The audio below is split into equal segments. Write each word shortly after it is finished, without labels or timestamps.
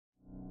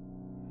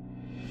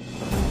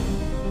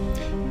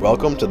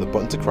Welcome to the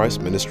Button to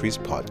Christ Ministries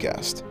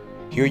podcast.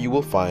 Here you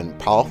will find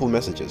powerful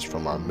messages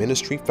from our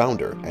ministry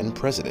founder and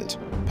president,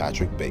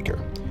 Patrick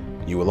Baker.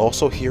 You will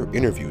also hear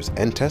interviews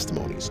and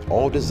testimonies,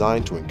 all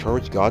designed to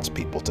encourage God's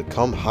people to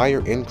come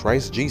higher in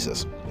Christ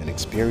Jesus and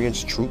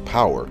experience true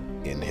power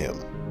in Him.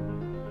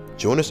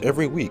 Join us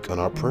every week on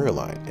our prayer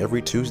line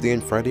every Tuesday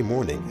and Friday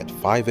morning at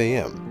 5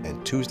 a.m.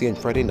 and Tuesday and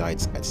Friday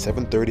nights at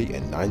 7:30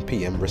 and 9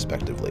 p.m.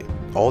 respectively.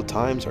 All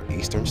times are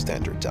Eastern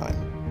Standard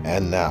Time.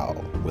 And now,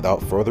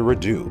 without further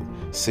ado,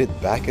 sit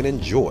back and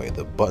enjoy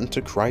the Button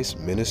to Christ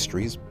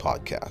Ministries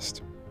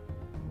podcast.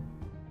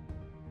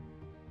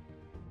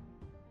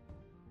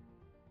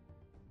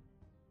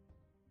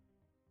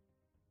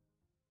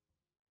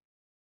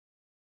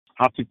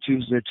 Happy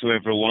Tuesday to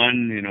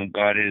everyone.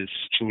 God is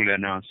truly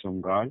an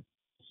awesome God.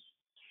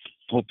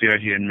 Hope you're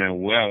hearing me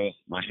well.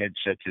 My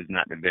headset is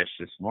not the best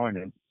this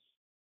morning.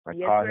 My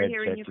car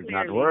headset is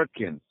not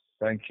working.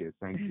 Thank you.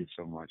 Thank you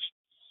so much.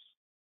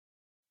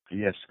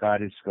 Yes,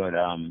 God is good.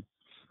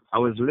 I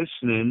was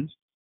listening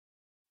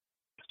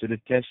to the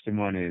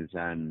testimonies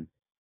and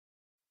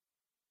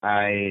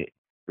I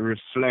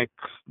reflect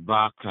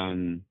back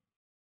on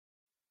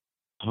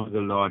how the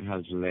Lord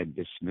has led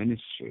this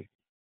ministry.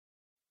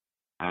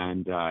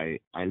 And I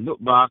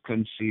look back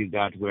and see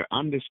that we're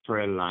on this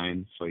prayer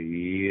line for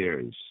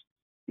years.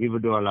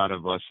 Even though a lot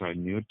of us are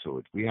new to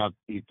it, we have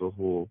people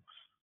who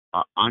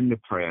are on the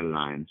prayer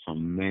line for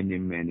many,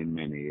 many,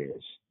 many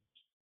years.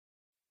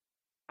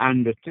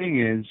 And the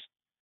thing is,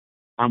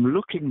 I'm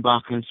looking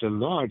back and say,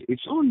 Lord,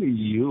 it's only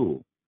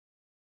you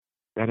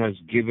that has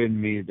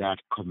given me that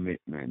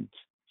commitment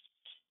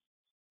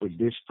with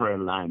this prayer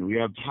line. We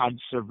have had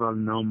several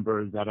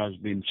numbers that has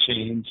been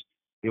changed.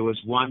 There was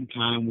one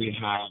time we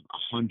had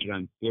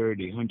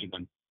 130,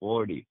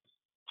 140,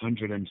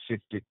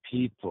 150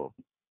 people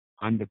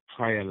on the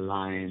prayer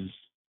line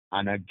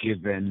on a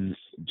given,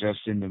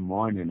 just in the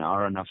morning,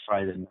 or on a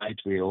Friday night,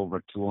 we're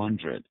over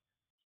 200.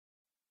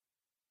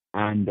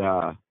 And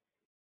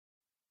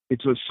it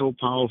was so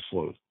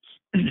powerful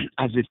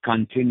as it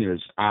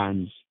continues.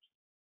 And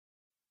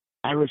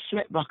I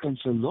reflect back and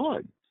say,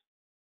 Lord,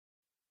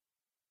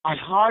 I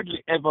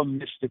hardly ever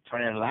miss the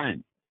prayer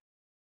line.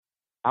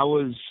 I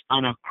was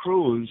on a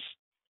cruise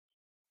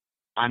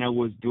and I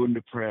was doing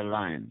the prayer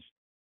lines.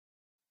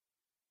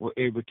 We're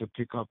able to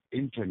pick up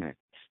internet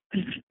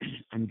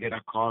and get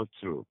a call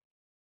through.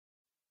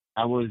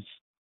 I was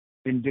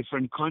in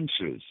different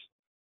countries.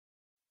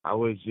 I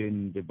was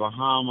in the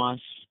Bahamas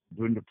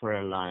doing the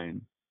prayer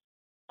line.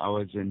 I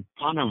was in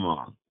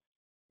Panama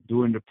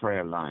doing the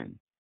prayer line.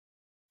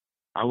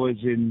 I was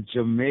in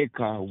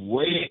Jamaica,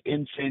 way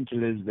in St.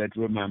 Elizabeth,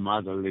 where my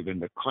mother lived in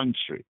the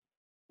country,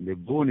 in the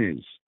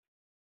boonies.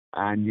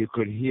 And you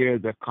could hear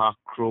the cock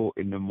crow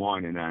in the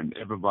morning, and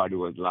everybody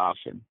was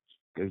laughing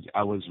because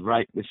I was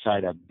right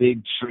beside a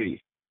big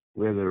tree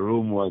where the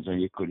room was, and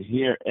you could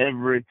hear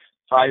every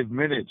 5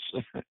 minutes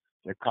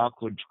the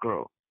cock would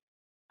crow.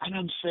 And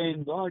I'm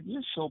saying, Lord,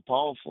 you're so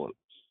powerful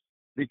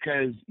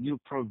because you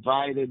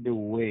provided the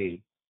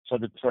way for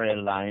the prayer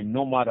line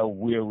no matter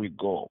where we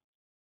go,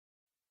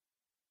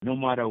 no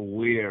matter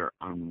where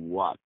and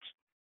what.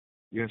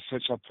 You're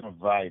such a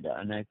provider.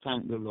 And I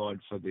thank the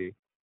Lord for the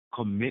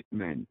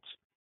commitment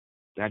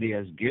that He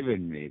has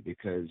given me,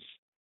 because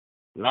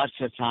lots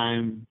of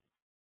time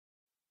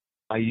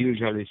I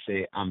usually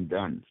say I'm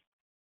done,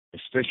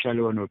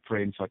 especially when we're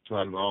praying for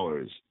 12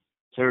 hours,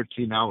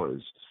 13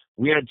 hours.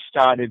 We had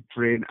started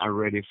praying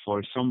already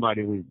for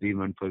somebody who is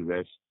demon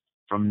possessed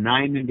from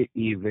 9 in the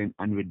evening,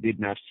 and we did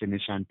not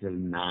finish until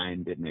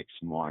 9 the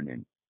next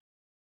morning.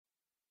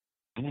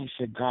 And I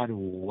said, God,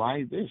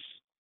 why this?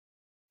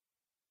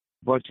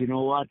 But you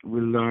know what? We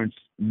learned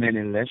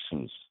many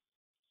lessons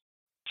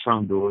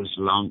from those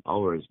long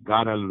hours.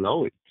 God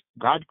allowed it.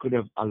 God could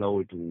have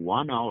allowed it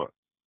 1 hour.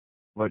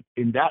 But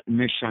in that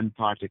mission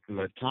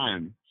particular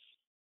time,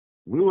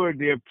 we were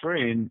there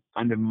praying,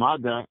 and the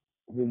mother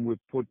whom we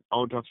put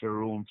out of the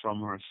room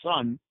from her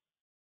son,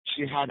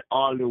 she had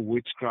all the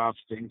witchcraft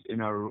things in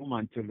her room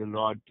until the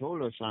Lord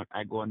told us, and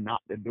I go and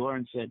knock the door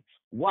and said,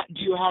 what do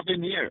you have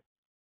in here?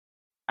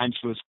 And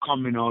she was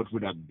coming out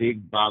with a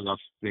big bag of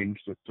things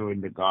to throw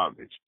in the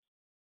garbage.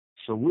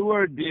 So we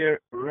were there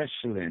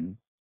wrestling,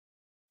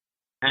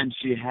 and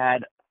she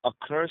had a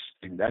curse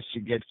thing that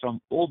she gets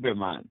from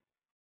Oberman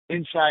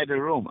inside the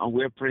room, and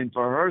we're praying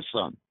for her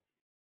son.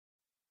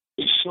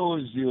 It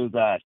shows you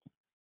that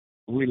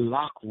we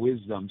lack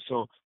wisdom.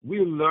 So we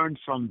learned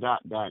from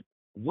that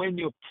when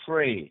you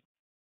pray,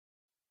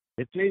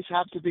 the place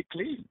have to be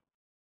clean.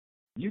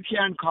 You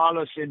can't call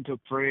us in to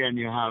pray and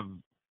you have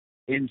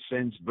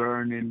incense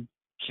burning,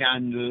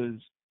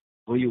 candles,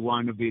 where you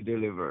want to be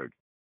delivered.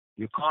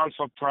 You call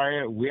for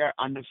prayer, we are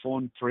on the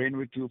phone praying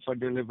with you for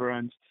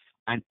deliverance,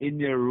 and in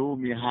your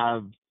room you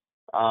have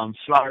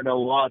Florida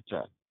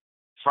water,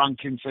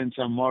 frankincense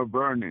and more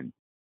burning,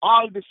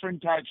 all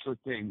different types of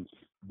things,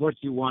 but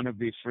you want to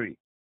be free.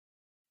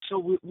 So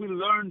we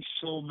learned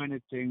so many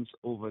things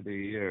over the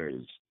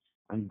years,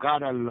 and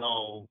God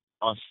allowed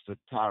us to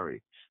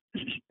tarry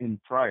in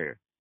prayer.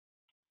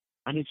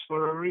 And it's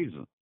for a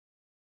reason.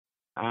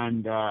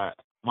 And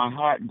my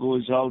heart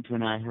goes out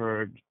when I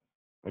heard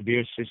a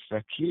dear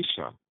sister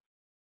Keisha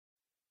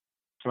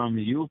from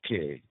the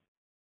UK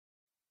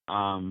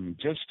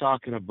just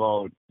talking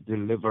about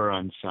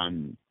deliverance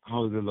and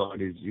how the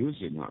Lord is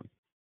using her.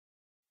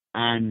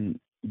 And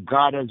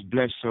God has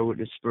blessed her with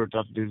the spirit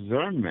of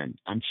discernment,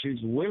 and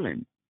she's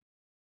willing.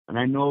 And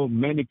I know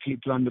many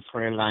people on the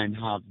prayer line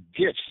have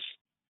gifts,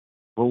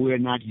 but we're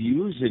not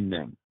using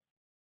them.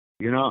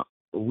 You know,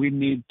 we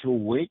need to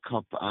wake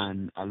up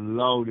and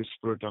allow the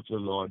Spirit of the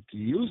Lord to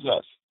use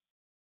us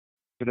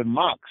to the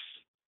max.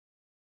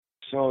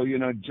 So,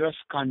 just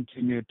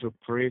continue to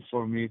pray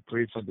for me,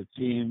 pray for the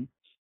team.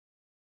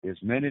 There's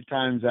many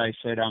times I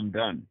said I'm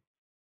done.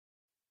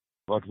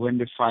 But when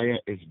the fire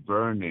is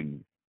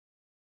burning,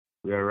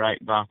 we're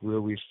right back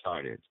where we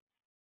started.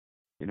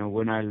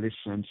 When I listen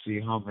and see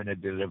how many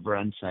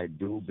deliverance I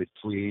do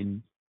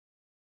between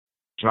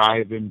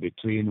driving,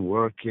 between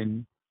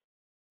working,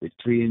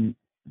 between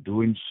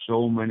doing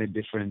so many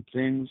different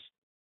things,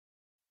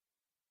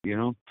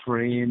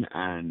 praying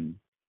and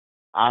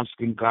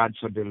asking God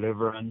for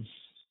deliverance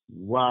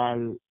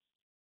while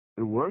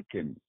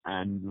working,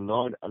 and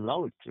Lord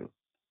allow it to.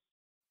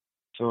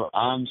 So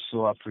I'm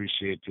so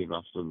appreciative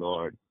of the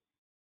Lord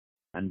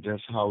and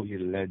just how He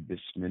led this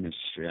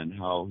ministry and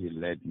how He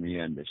led me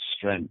and the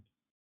strength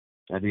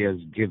that He has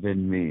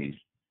given me.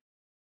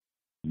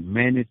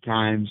 Many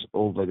times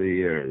over the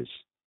years,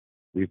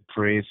 we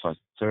pray for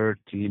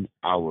 13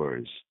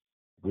 hours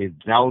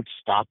without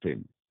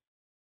stopping,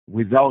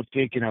 without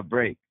taking a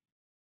break.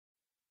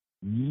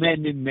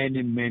 Many,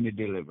 many, many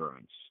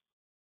deliverance.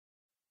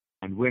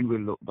 And when we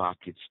look back,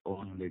 it's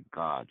only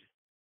God.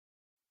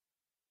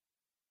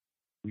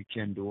 We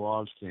can do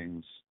all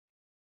things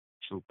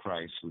through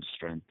Christ who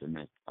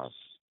strengtheneth us.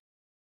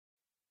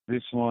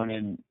 This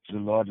morning, the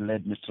Lord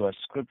led me to a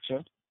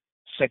scripture,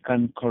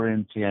 2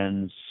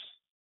 Corinthians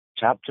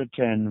chapter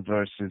 10,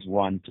 verses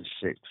 1 to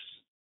 6,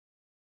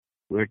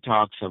 where it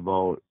talks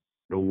about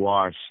the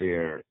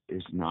warfare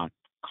is not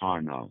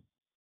carnal.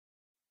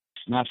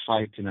 It's not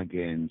fighting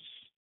against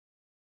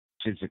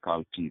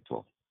physical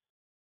people,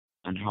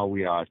 and how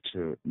we are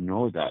to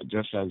know that,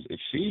 just as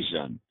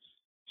Ephesians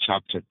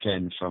chapter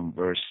 10 from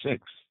verse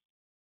 6,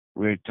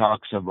 where it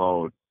talks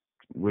about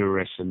we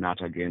wrestle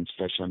not against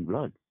flesh and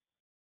blood.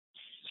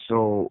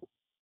 So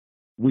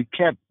we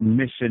kept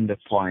missing the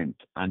point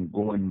and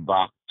going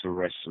back to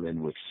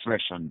wrestling with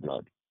flesh and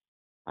blood.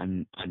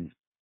 And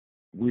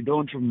we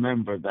don't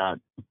remember that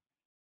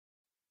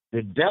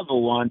the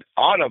devil wants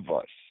all of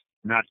us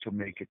not to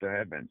make it to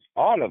heaven.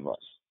 All of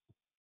us.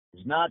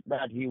 It's not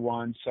that he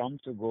wants some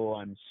to go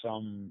and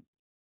some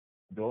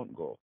don't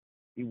go.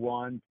 He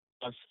wants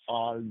us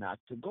all not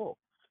to go.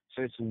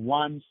 So it's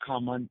one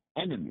common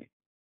enemy.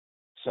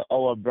 So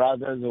our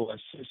brothers, our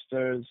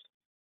sisters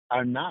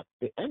are not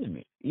the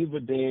enemy,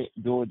 even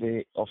though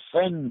they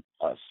offend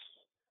us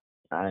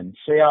and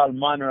say all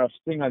manner of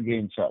thing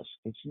against us.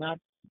 It's not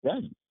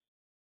them.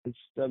 It's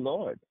the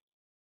Lord.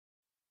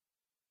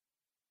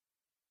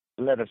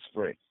 Let us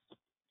pray.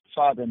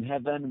 Father in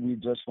heaven, we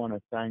just want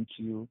to thank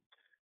you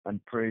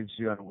and praise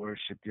you and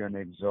worship you and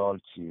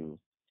exalt you.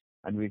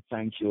 And we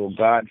thank you, O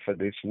God, for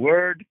this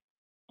word.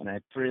 And I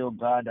pray, O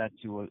God, that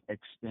you will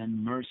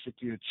extend mercy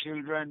to your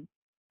children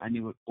and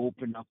you will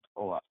open up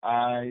our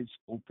eyes,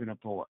 open up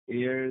our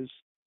ears,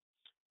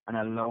 and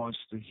allow us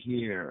to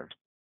hear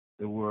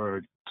the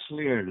word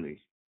clearly.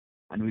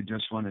 And we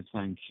just want to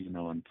thank you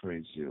now and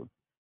praise you.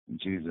 In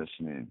Jesus'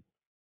 name.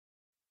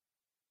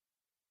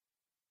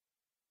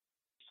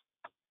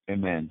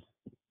 Amen.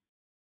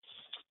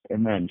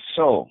 Amen.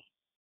 So,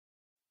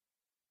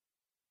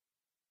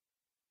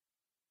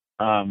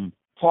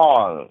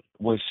 Paul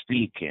was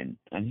speaking,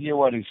 and hear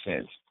what he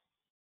says.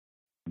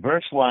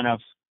 Verse 1 of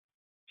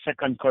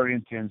 2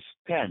 Corinthians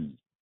 10.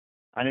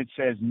 And it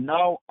says,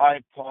 Now I,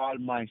 Paul,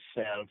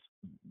 myself,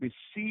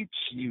 beseech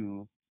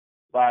you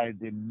by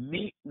the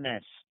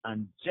meekness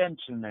and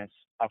gentleness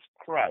of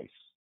Christ,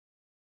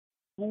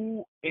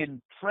 who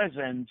in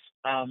presence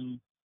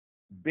am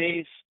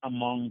base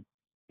among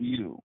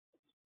you,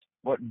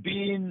 but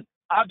being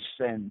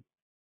absent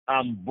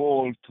am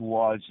bold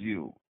towards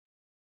you.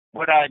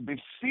 But I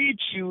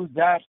beseech you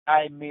that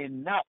I may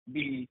not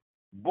be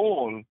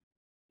bold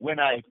when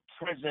I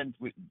present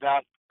with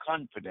that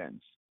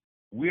confidence,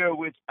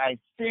 wherewith I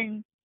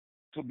think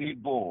to be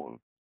bold,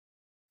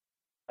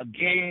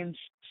 against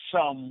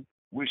some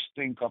which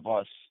think of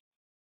us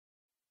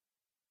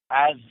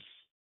as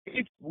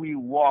if we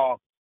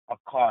walk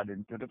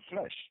according to the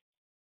flesh.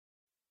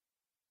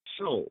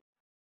 So,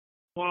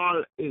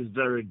 Paul is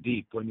very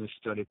deep when you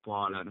study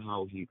Paul and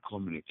how he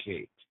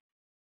communicates.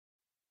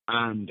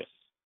 And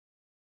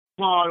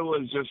Paul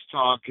was just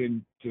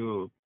talking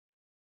to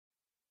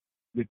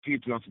the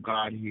people of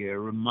God here,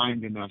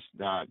 reminding us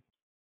that,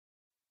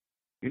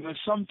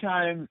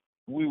 sometimes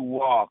we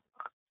walk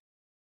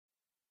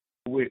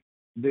with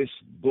this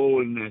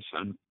boldness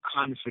and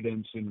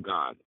confidence in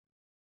God.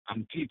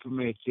 And people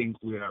may think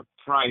we are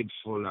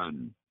prideful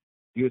and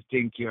you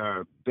think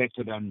you're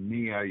better than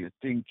me or you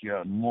think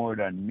you're more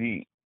than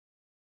me.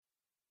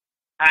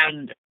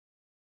 And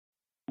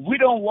we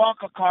don't walk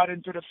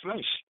according to the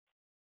flesh.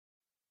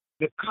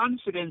 The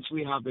confidence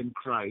we have in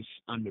Christ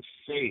and the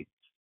faith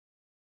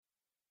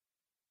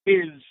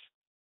is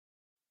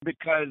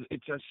because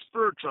it's a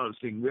spiritual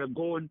thing. We are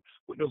going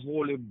with the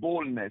holy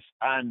boldness,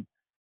 and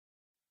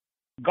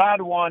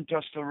God wants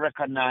us to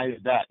recognize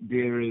that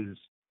the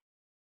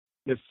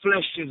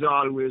flesh is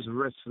always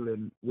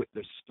wrestling with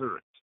the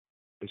spirit.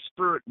 The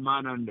spirit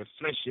man and the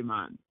fleshy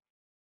man,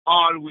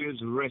 always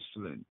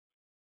wrestling.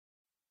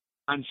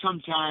 And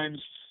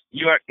sometimes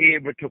you are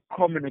able to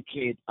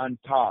communicate and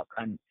talk,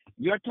 and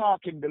you're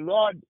talking, the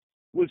Lord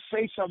will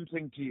say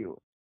something to you.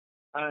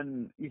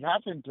 And it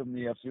happened to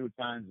me a few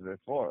times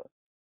before,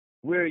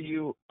 where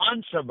you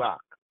answer back,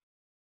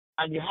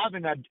 and you're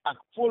having a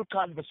full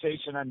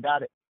conversation, and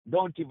that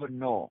don't even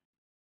know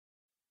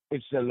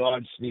it's the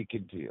Lord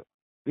speaking to you.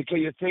 Because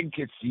you think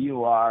it's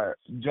you are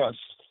just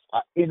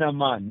an inner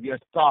man, your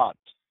thought,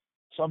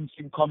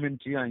 something coming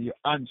to you and you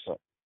answer.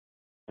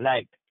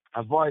 Like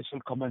a voice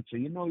will come and say,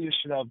 you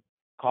should have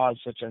called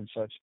such and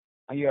such.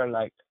 And you're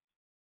like,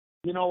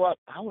 you know what?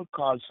 I will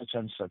call such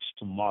and such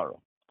tomorrow.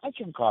 I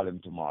can call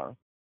him tomorrow.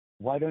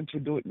 Why don't you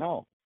do it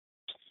now?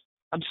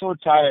 I'm so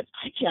tired.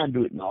 I can't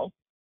do it now.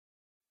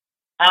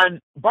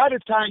 And by the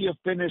time you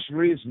finish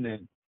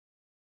reasoning,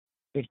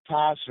 it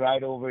passed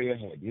right over your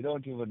head. You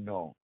don't even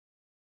know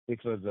it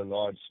was the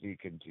Lord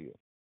speaking to you.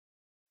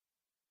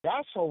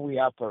 That's how we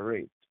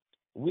operate.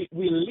 We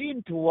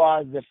lean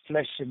towards the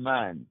fleshy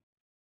man.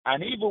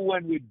 And even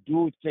when we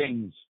do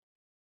things,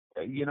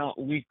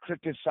 we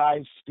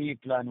criticize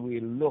people and we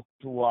look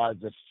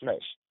towards the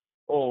flesh.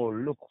 Oh,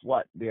 look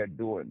what they're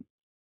doing.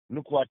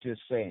 Look what you're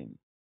saying.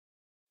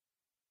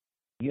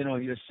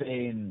 You're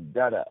saying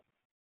da-da.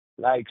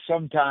 Like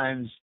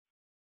sometimes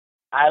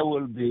I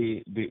will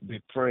be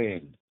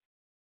praying,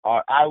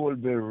 or I will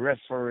be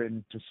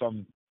referring to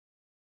some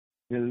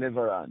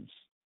deliverance.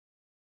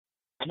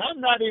 And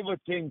I'm not even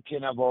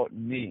thinking about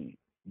me,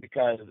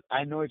 because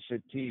I know it's a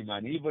team.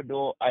 And even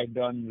though I've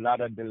done a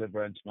lot of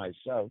deliverance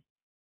myself,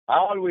 I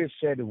always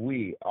said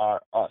we are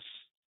us.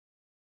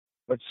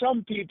 But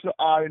some people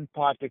are in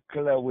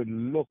particular would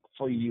look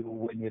for you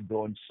when you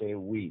don't say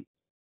we,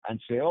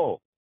 and say, oh,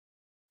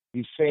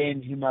 he's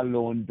saying him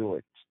alone do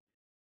it.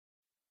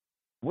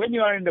 When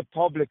you are in the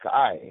public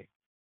eye,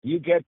 you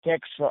get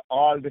texts for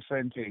all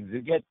different things.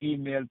 You get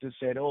email to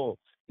say, oh,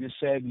 you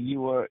said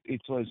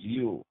it was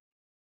you,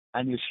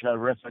 and you shall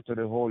refer to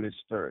the Holy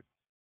Spirit.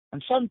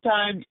 And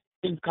sometimes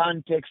in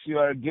context, you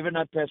are given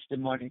a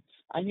testimony,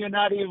 and you're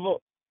not even,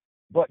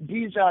 but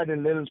these are the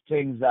little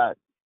things that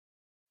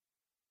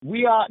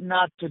we ought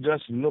not to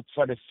just look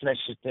for the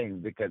fleshy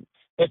things, because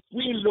if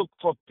we look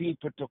for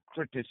people to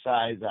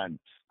criticize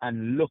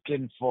and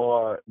looking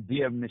for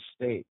their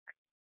mistake,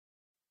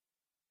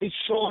 it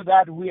shows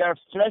that we are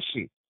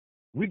fleshy.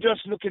 We're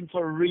just looking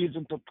for a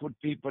reason to put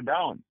people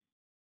down.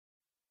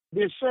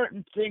 There's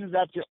certain things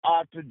that you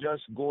ought to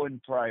just go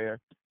in prayer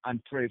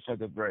and pray for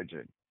the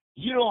brethren.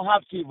 You don't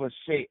have to even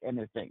say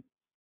anything.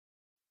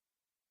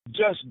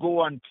 Just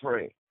go and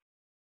pray.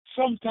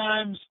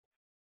 Sometimes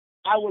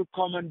I will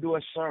come and do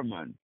a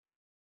sermon,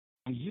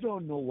 and you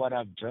don't know what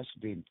I've just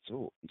been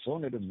through. It's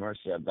only the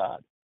mercy of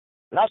God.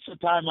 Lots of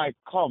time I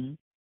come,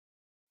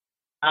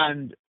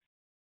 and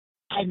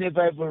I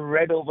never ever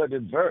read over the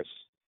verse,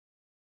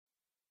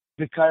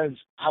 because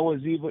I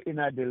was either in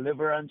a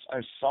deliverance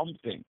or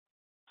something.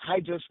 I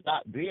just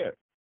got there.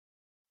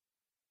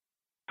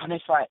 And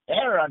if I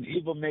err and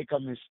even make a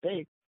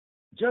mistake,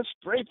 just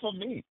pray for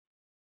me.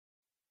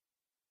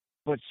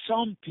 But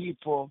some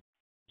people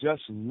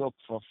just look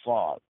for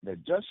fault. They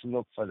just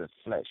look for the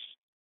flesh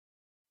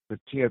to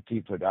tear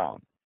people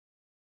down.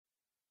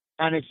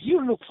 And if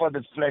you look for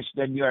the flesh,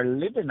 then you are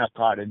living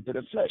according to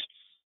the flesh.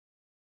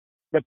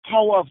 The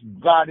power of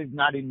God is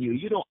not in you.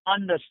 You don't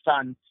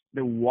understand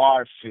the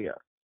warfare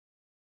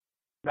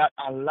that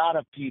a lot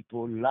of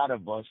people, a lot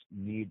of us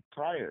need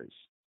prayers.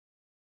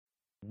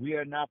 We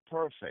are not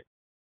perfect.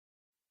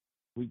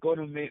 We're going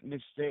to make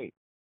mistakes.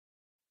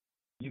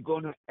 You're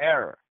going to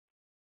err.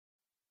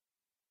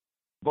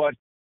 But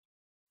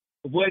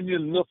when you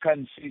look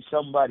and see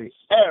somebody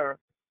err,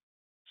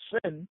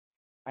 sin,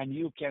 and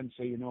you can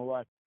say, you know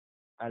what?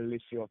 I'll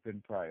lift you up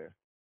in prayer.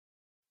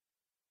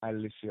 I'll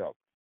lift you up.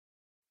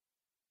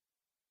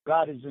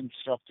 God is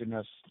instructing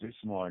us this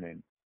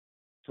morning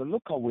to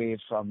look away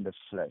from the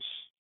flesh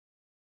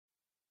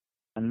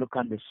and look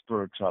at the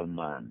spiritual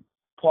man.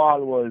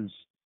 Paul was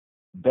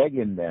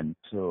begging them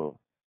to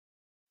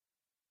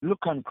look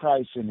on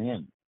Christ in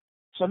him.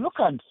 So look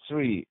at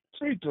 3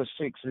 to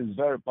 6 is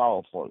very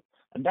powerful.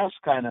 And that's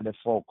kind of the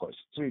focus,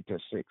 3 to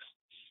 6.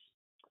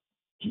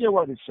 Hear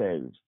what it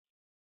says.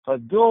 For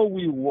though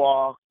we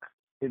walk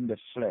in the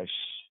flesh,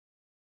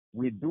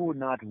 we do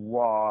not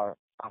war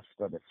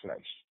after the flesh.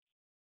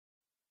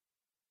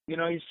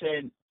 He's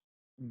saying,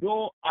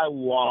 though I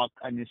walk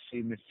and you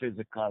see me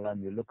physical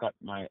and you look at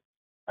my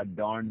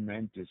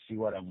adornment, you see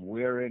what I'm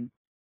wearing,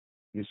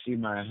 you see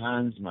my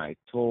hands, my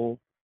toe,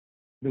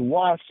 the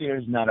warfare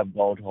is not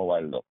about how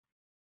I look.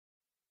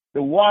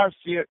 The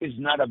warfare is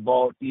not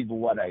about even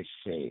what I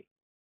say.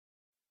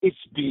 It's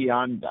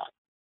beyond that.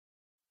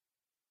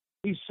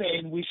 He's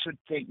saying we should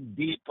think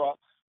deeper.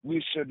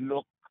 We should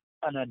look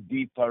on a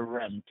deeper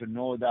realm to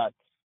know that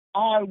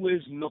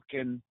always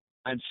looking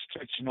and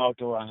stretching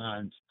out our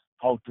hands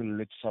how to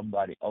lift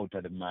somebody out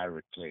of the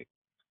miry clay,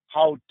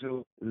 how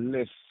to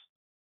lift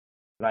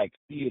like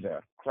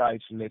Peter,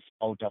 Christ lift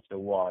out of the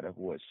water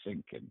who was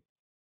sinking.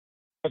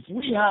 If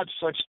we have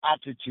such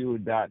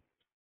attitude that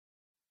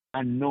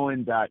and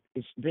knowing that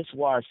this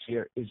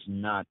warfare is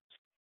not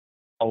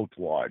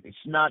outward, it's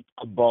not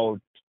about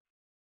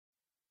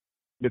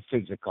the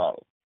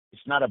physical,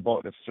 it's not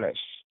about the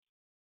flesh,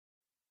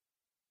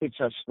 it's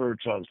a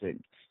spiritual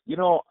thing. You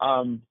know,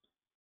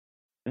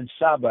 in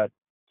Sabbath,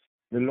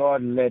 the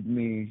Lord led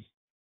me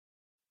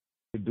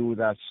to do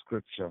that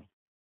scripture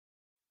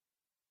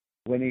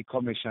when he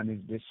commissioned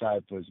his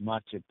disciples,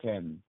 Matthew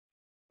 10,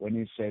 when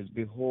he says,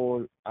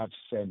 "Behold, I've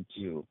sent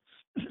you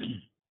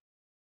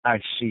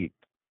as sheep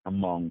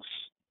amongst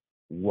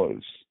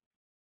wolves."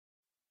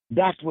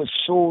 That was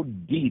so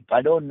deep.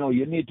 I don't know.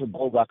 You need to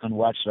go back and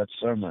watch that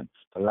sermon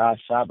for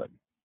last Sabbath.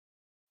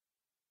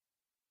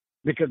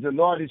 Because the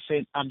Lord is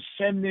saying, I'm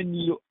sending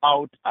you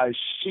out as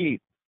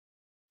sheep,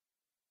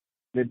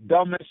 the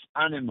dumbest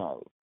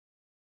animal,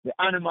 the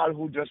animal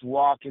who just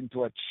walk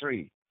into a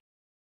tree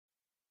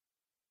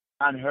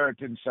and hurt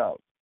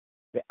himself,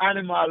 the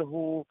animal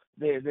who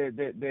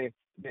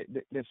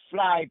the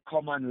fly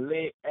come and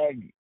lay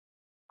egg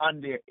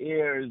on their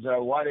ears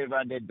or whatever,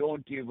 and they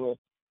don't even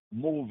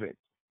move it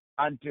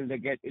until they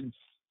get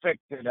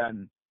infected,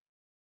 and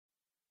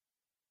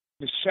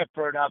the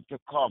shepherd have to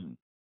come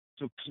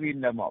to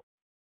clean them up.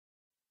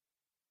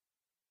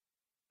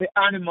 The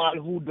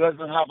animal who doesn't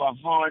have a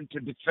horn to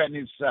defend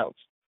himself.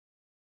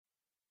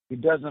 He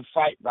doesn't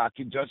fight back.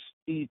 He just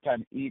eat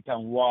and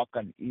walk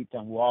and eat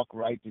and walk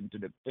right into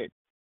the pit.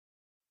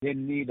 They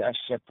need a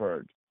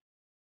shepherd.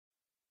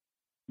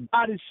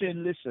 God is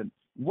saying, listen,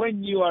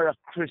 when you are a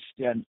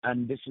Christian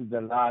and this is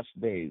the last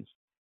days,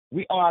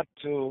 we ought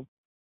to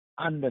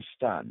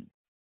understand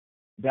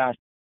that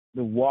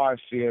the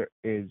warfare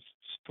is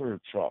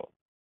spiritual.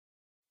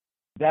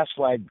 That's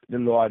why the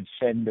Lord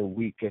sent the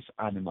weakest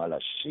animal, a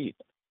sheep,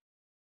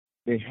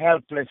 the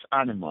helpless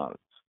animal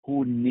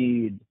who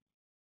need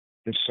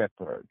the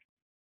shepherd.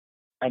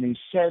 And he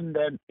sent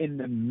them in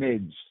the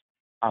midst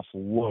of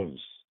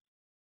wolves.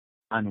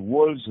 And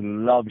wolves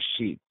love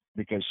sheep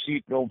because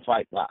sheep don't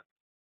fight back.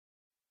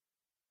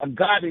 And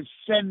God is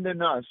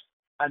sending us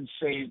and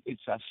saying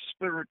it's a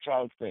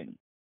spiritual thing.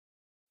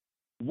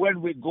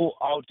 When we go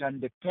out and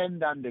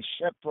depend on the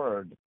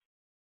shepherd,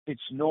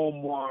 it's no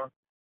more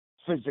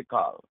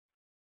physical.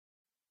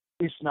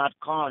 It's not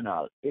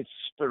carnal. It's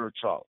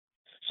spiritual.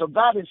 So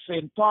God is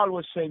saying, Paul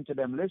was saying to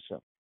them,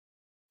 listen,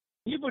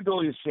 even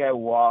though you say I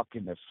walk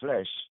in the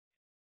flesh,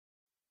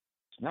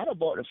 it's not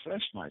about the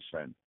flesh, my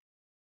friend.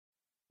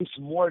 It's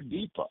more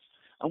deeper.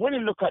 And when you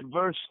look at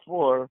verse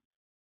 4,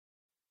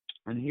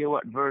 and hear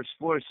what verse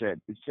 4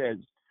 said, it says,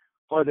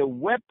 for the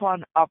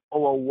weapon of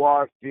our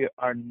warfare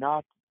are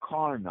not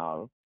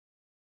carnal,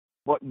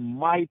 but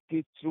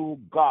mighty through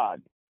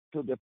God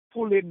to the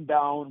pulling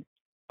down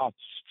of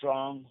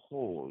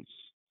strongholds.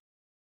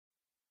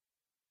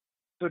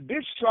 To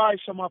destroy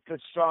some of the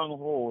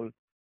stronghold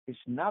is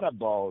not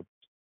about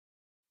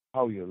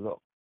how you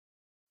look.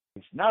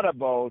 It's not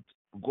about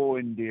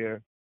going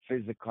there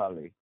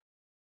physically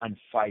and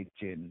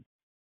fighting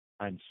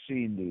and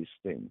seeing these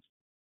things.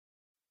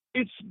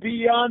 It's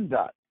beyond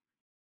that.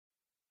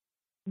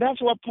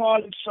 That's what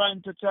Paul is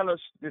trying to tell us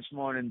this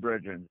morning,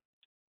 brethren.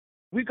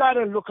 We got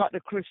to look at the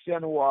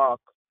Christian walk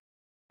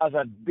as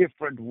a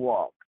different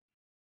walk.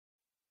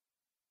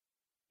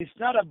 It's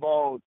not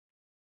about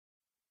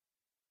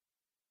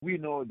we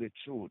know the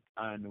truth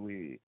and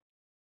we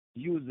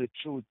use the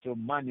truth to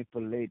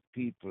manipulate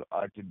people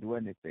or to do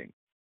anything.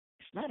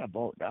 It's not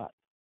about that.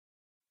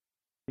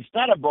 It's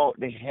not about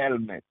the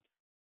helmet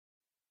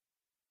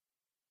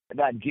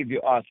that give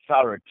you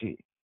authority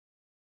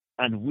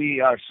and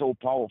we are so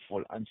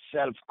powerful and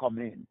self come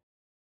in.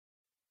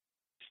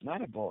 It's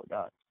not about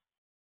that.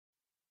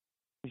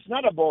 It's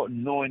not about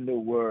knowing the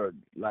word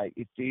like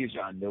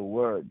Ephesians, the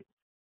word.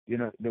 You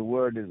know, the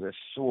word is a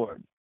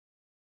sword.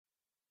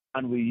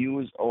 And we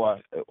use our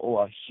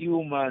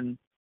human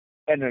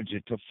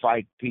energy to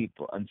fight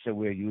people and say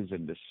we're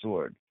using the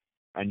sword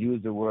and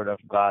use the word of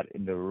God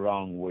in the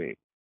wrong way.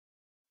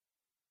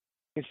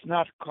 It's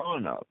not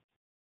carnal.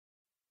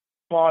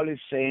 Paul is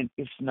saying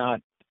it's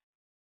not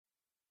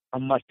a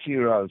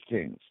material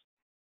thing.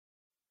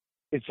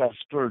 It's a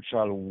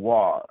spiritual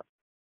war.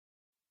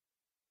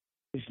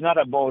 It's not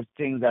about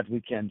things that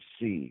we can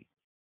see.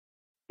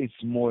 It's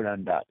more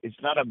than that. It's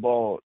not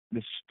about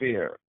the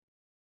spear.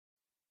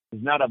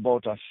 It's not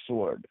about a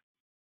sword.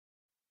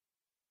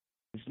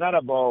 It's not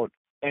about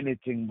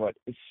anything, but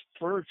it's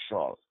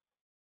spiritual.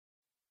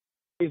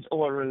 It's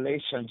our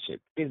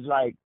relationship. It's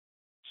like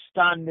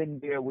standing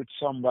there with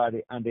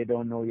somebody and they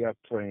don't know you're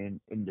praying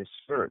in the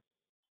spirit.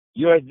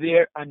 You're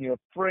there and you're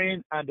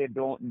praying and they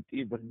don't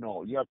even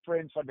know. You're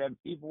praying for them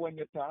even when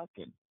you're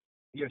talking.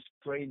 You're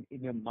praying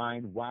in your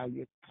mind while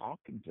you're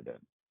talking to them.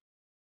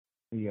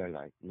 And you're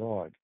like,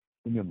 Lord,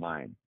 in your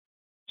mind,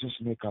 just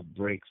make a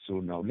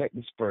breakthrough now. Let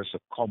this person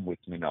come with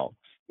me now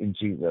in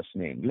Jesus'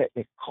 name. Let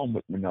them come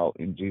with me now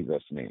in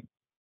Jesus' name.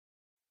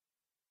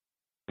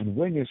 And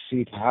when you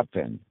see it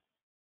happen,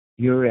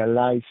 you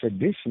realize that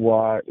this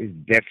war is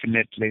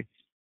definitely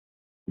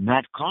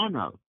not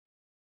carnal.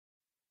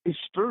 It's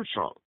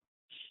spiritual.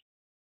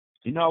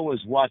 You know, I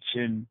was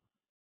watching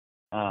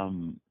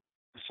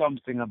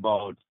something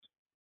about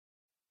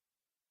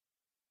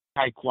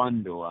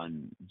taekwondo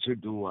and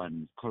judo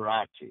and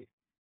karate,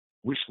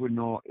 which we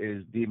know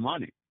is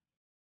demonic.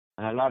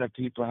 And a lot of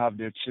people have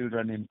their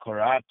children in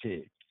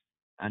karate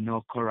and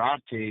know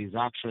karate is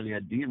actually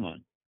a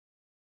demon.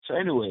 So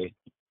anyway,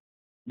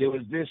 there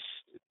was this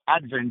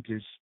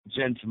Adventist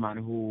gentleman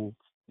who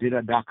did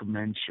a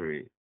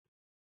documentary,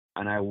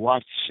 and I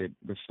watched it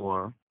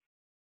before,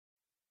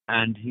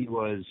 and he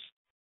was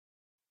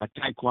a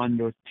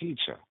taekwondo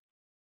teacher.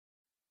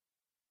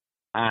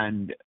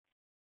 And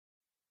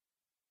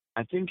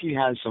I think he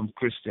has some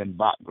Christian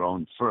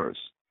background first.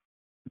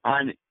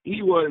 And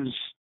he was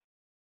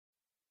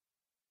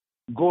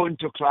going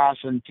to class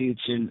and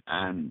teaching,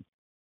 and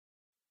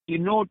he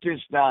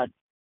noticed that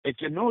if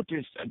you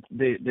notice,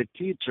 the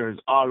teachers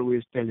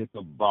always tell you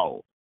to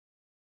bow.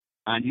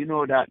 And you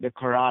know that the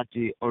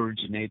karate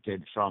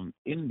originated from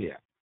India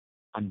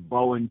and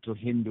bowing to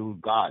Hindu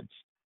gods.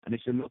 And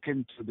if you look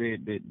into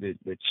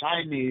the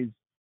Chinese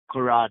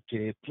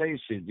karate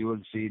places, you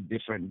will see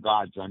different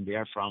gods, and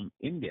they're from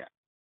India.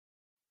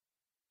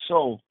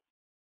 So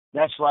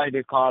that's why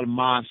they call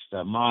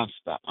master,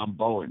 and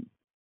bowing.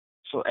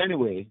 So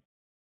anyway,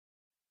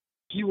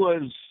 he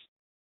went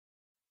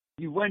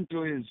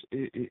to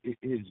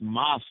his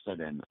master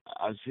then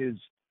as his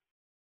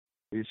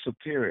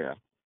superior,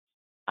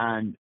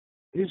 and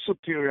his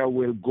superior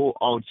will go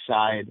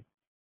outside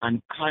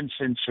and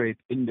concentrate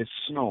in the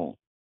snow,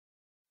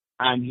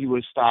 and he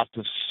will start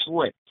to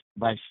sweat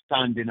by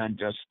standing and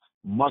just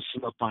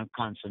muscle up and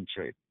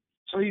concentrate.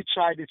 So he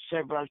tried it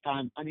several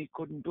times and he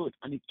couldn't do it,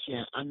 and he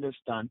can't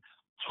understand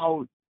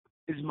how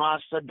his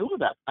master do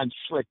that and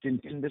sweating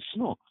in the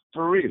snow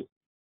for real.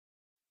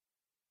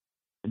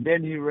 And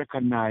then he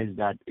recognized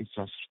that it's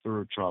a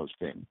spiritual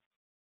thing.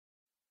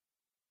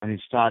 And he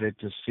started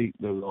to seek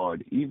the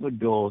Lord, even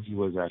though he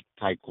was a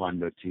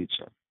taekwondo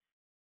teacher.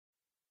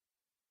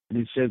 And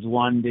he says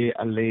one day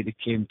a lady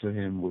came to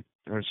him with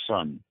her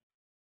son.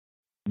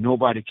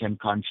 Nobody can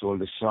control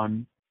the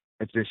son.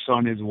 If the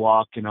son is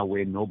walking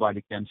away,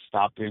 nobody can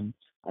stop him.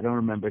 I don't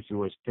remember if he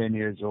was 10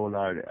 years old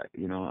or,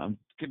 I'm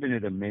giving you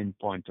the main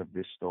point of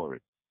this story.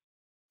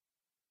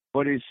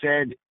 But he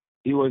said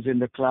he was in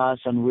the class,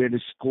 and where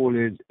the school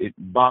is, it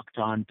backed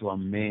onto a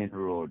main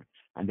road.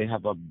 And they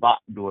have a back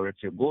door. If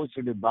you go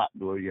through the back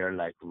door, you're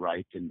like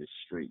right in the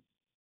street.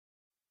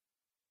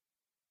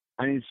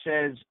 And he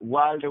says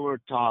while they were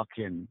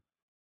talking,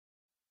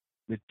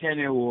 the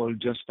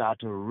 10-year-old just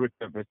started to rip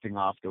everything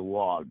off the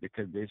wall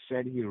because they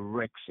said he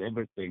wrecks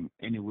everything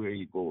anywhere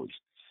he goes.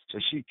 So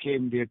she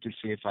came there to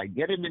say, if I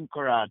get him in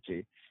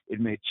karate, it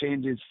may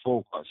change his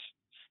focus.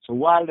 So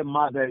while the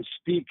mother is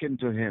speaking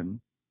to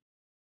him,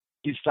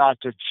 he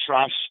started to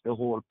trash the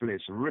whole place,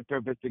 rip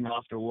everything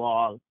off the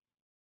wall.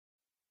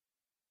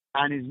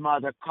 And his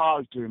mother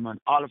called to him, and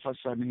all of a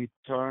sudden he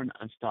turned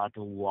and started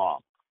to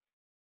walk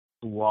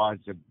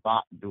towards the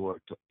back door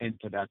to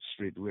enter that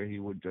street where he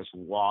would just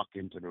walk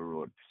into the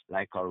road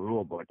like a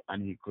robot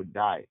and he could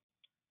die.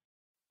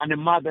 And the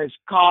mother is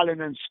calling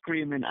and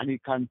screaming, and he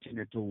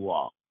continued to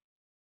walk.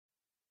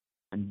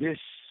 And this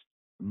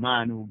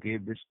man who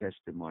gave this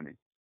testimony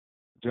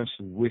just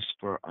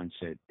whispered and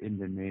said, in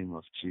the name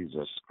of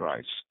Jesus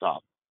Christ,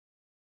 stop.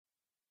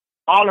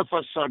 All of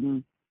a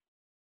sudden,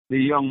 the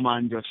young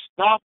man just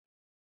stopped,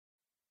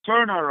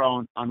 turned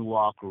around, and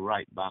walked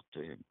right back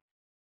to him.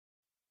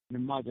 The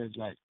mother's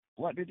like,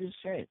 what did you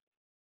say?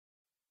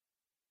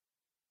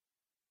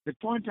 The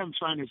point I'm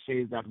trying to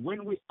say is that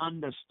when we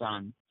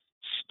understand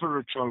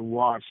spiritual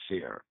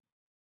warfare,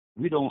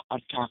 we don't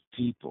attack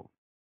people.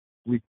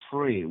 We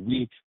pray.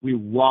 We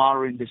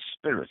war in the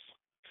spirit.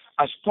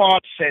 As Paul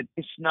said,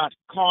 it's not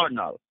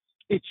carnal.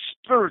 It's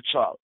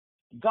spiritual.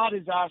 God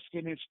is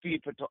asking his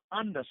people to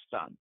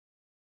understand.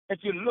 If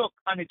you look,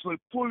 and it will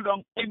pull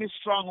down any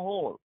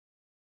stronghold.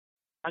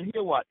 And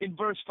hear what? In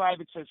verse 5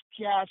 it says,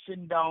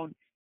 casting down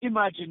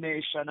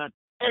imagination and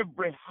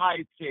every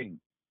high thing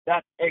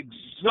that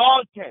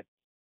exalted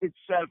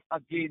itself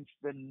against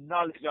the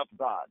knowledge of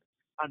God,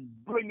 and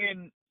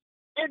bringing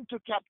into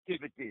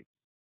captivity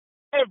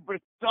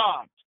every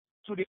thought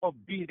to the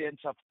obedience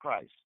of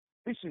Christ.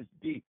 This is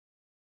deep.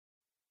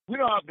 We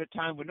don't have the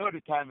time. We know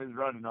the time is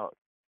running out.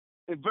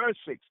 In verse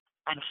 6,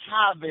 and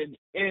having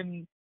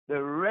in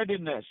the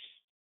readiness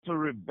to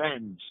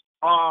revenge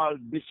all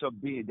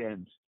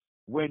disobedience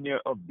when your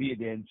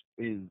obedience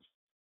is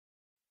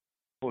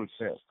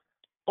fulfilled.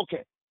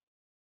 Okay.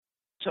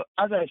 So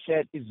as I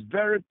said, it's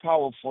very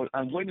powerful.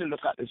 And when you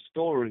look at the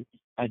story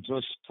I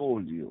just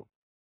told you,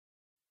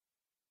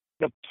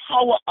 the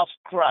power of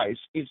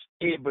Christ is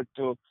able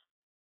to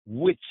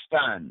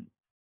withstand.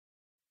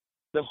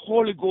 The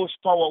Holy Ghost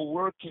power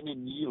working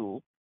in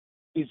you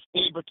is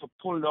able to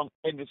pull down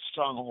any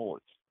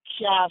stronghold,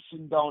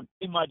 casting down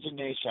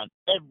imagination,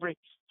 every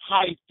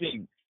high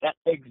thing that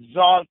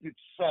exalts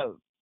itself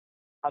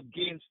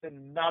against the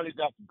knowledge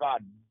of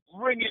God,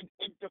 bringing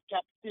into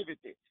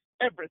captivity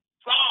every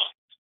thought.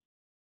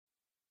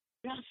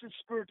 That's the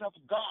Spirit of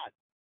God.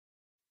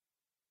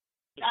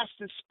 That's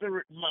the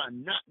spirit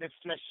man, not the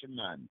fleshy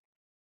man.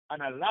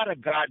 And a lot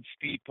of God's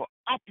people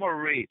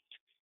operate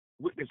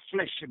with the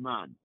fleshy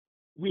man.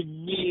 We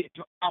need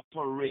to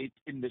operate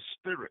in the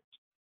spirit.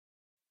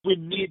 We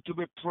need to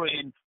be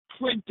praying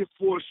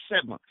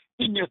 24/7.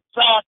 In your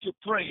thought, you're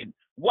praying.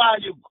 While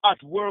you're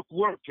at work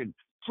working,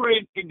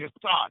 praying in your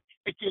thought.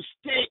 If you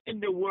stay in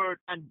the word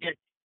and get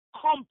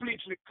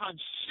completely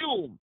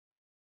consumed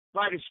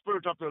by the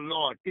Spirit of the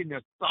Lord in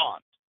your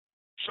thought,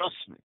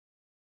 trust me,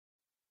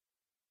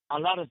 a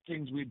lot of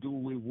things we do,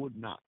 we would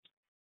not.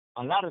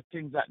 A lot of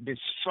things that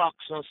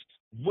distracts us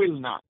will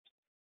not.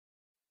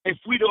 If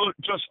we don't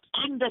just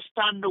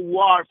understand the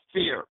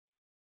warfare,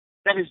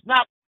 that is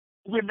not,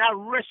 we're not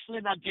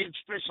wrestling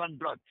against flesh and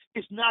blood.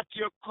 It's not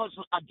your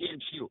cousin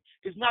against you.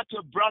 It's not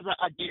your brother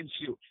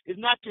against you. It's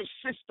not your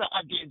sister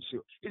against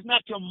you. It's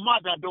not your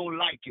mother don't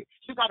like you.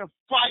 You got to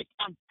fight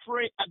and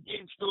pray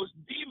against those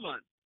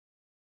demons.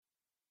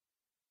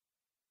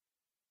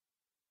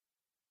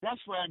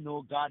 That's why I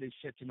know God is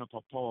setting up a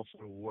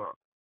powerful work.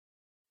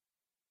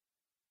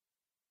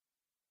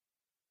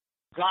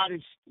 God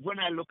is, when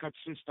I look at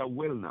Sister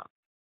Wilna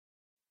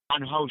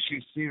and how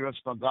she's serious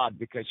for God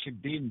because she's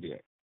been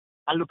there.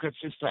 I look at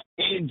Sister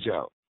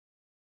Angel.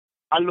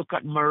 I look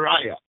at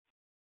Mariah.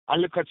 I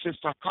look at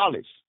Sister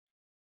Collis,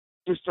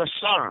 Sister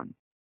Sharon.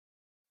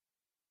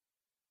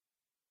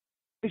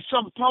 It's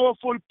some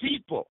powerful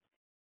people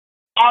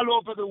all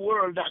over the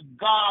world that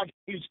God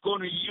is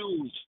going to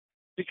use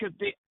because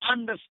they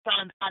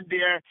understand and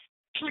they're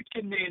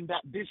clicking in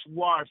that this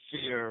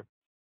warfare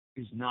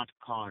is not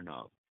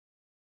carnal,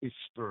 it's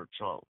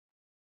spiritual.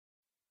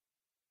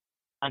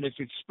 And if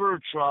it's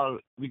spiritual,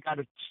 we got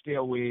to stay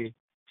away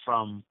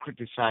from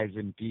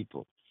criticizing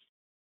people.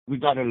 We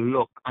got to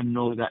look and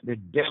know that the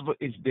devil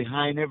is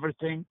behind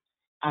everything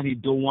and he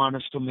don't want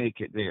us to make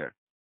it there.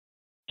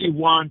 He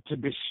wants to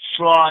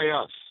destroy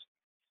us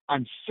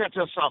and set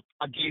us up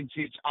against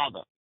each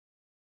other.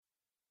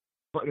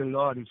 But the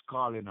Lord is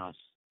calling us.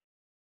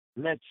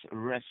 Let's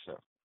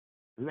wrestle.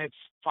 Let's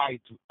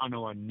fight on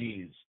our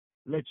knees.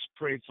 Let's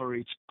pray for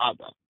each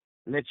other.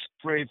 Let's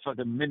pray for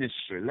the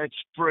ministry.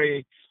 Let's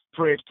pray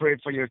for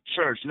your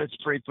church. Let's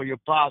pray for your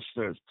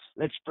pastors.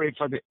 Let's pray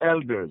for the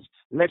elders.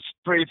 Let's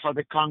pray for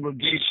the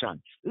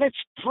congregation.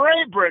 Let's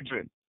pray,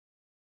 brethren.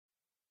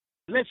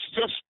 Let's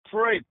just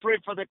pray. Pray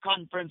for the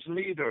conference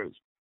leaders.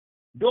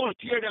 Don't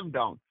tear them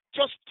down.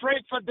 Just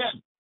pray for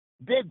them.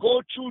 They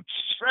go through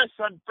stress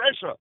and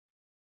pressure.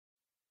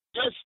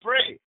 Just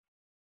pray.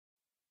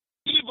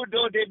 Even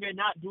though they may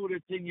not do the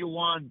thing you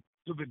want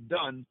to be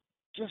done,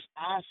 just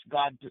ask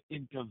God to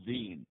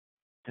intervene.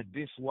 Because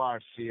this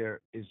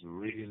warfare is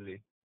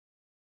really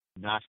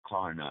not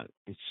carnal.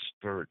 It's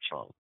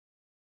spiritual.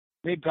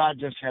 May God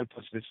just help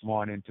us this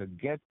morning to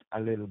get a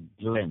little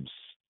glimpse.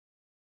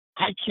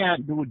 I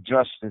can't do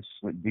justice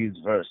with these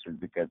verses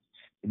because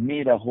it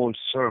need a whole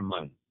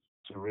sermon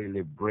to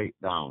really break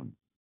down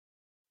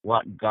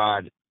what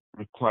God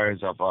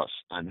requires of us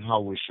and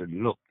how we should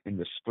look in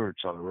the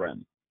spiritual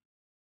realm.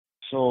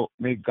 So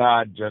may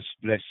God just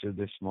bless you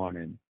this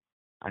morning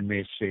and may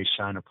His face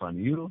shine upon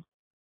you.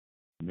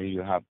 May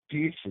you have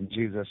peace in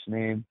Jesus'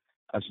 name,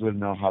 as we'll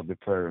now have the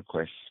prayer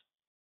requests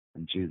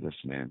in Jesus'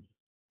 name.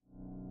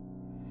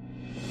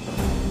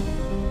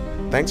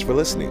 Thanks for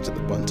listening to the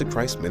Bunto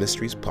Christ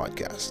Ministries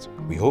podcast.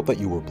 We hope that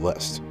you were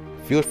blessed.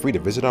 Feel free to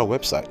visit our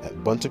website at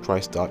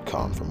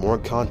buntochrist.com for more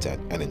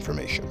content and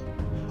information.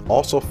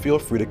 Also, feel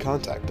free to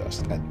contact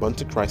us at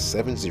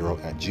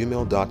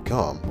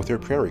buntochrist70@gmail.com with your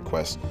prayer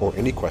requests or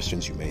any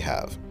questions you may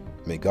have.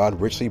 May God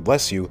richly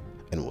bless you,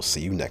 and we'll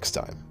see you next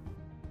time.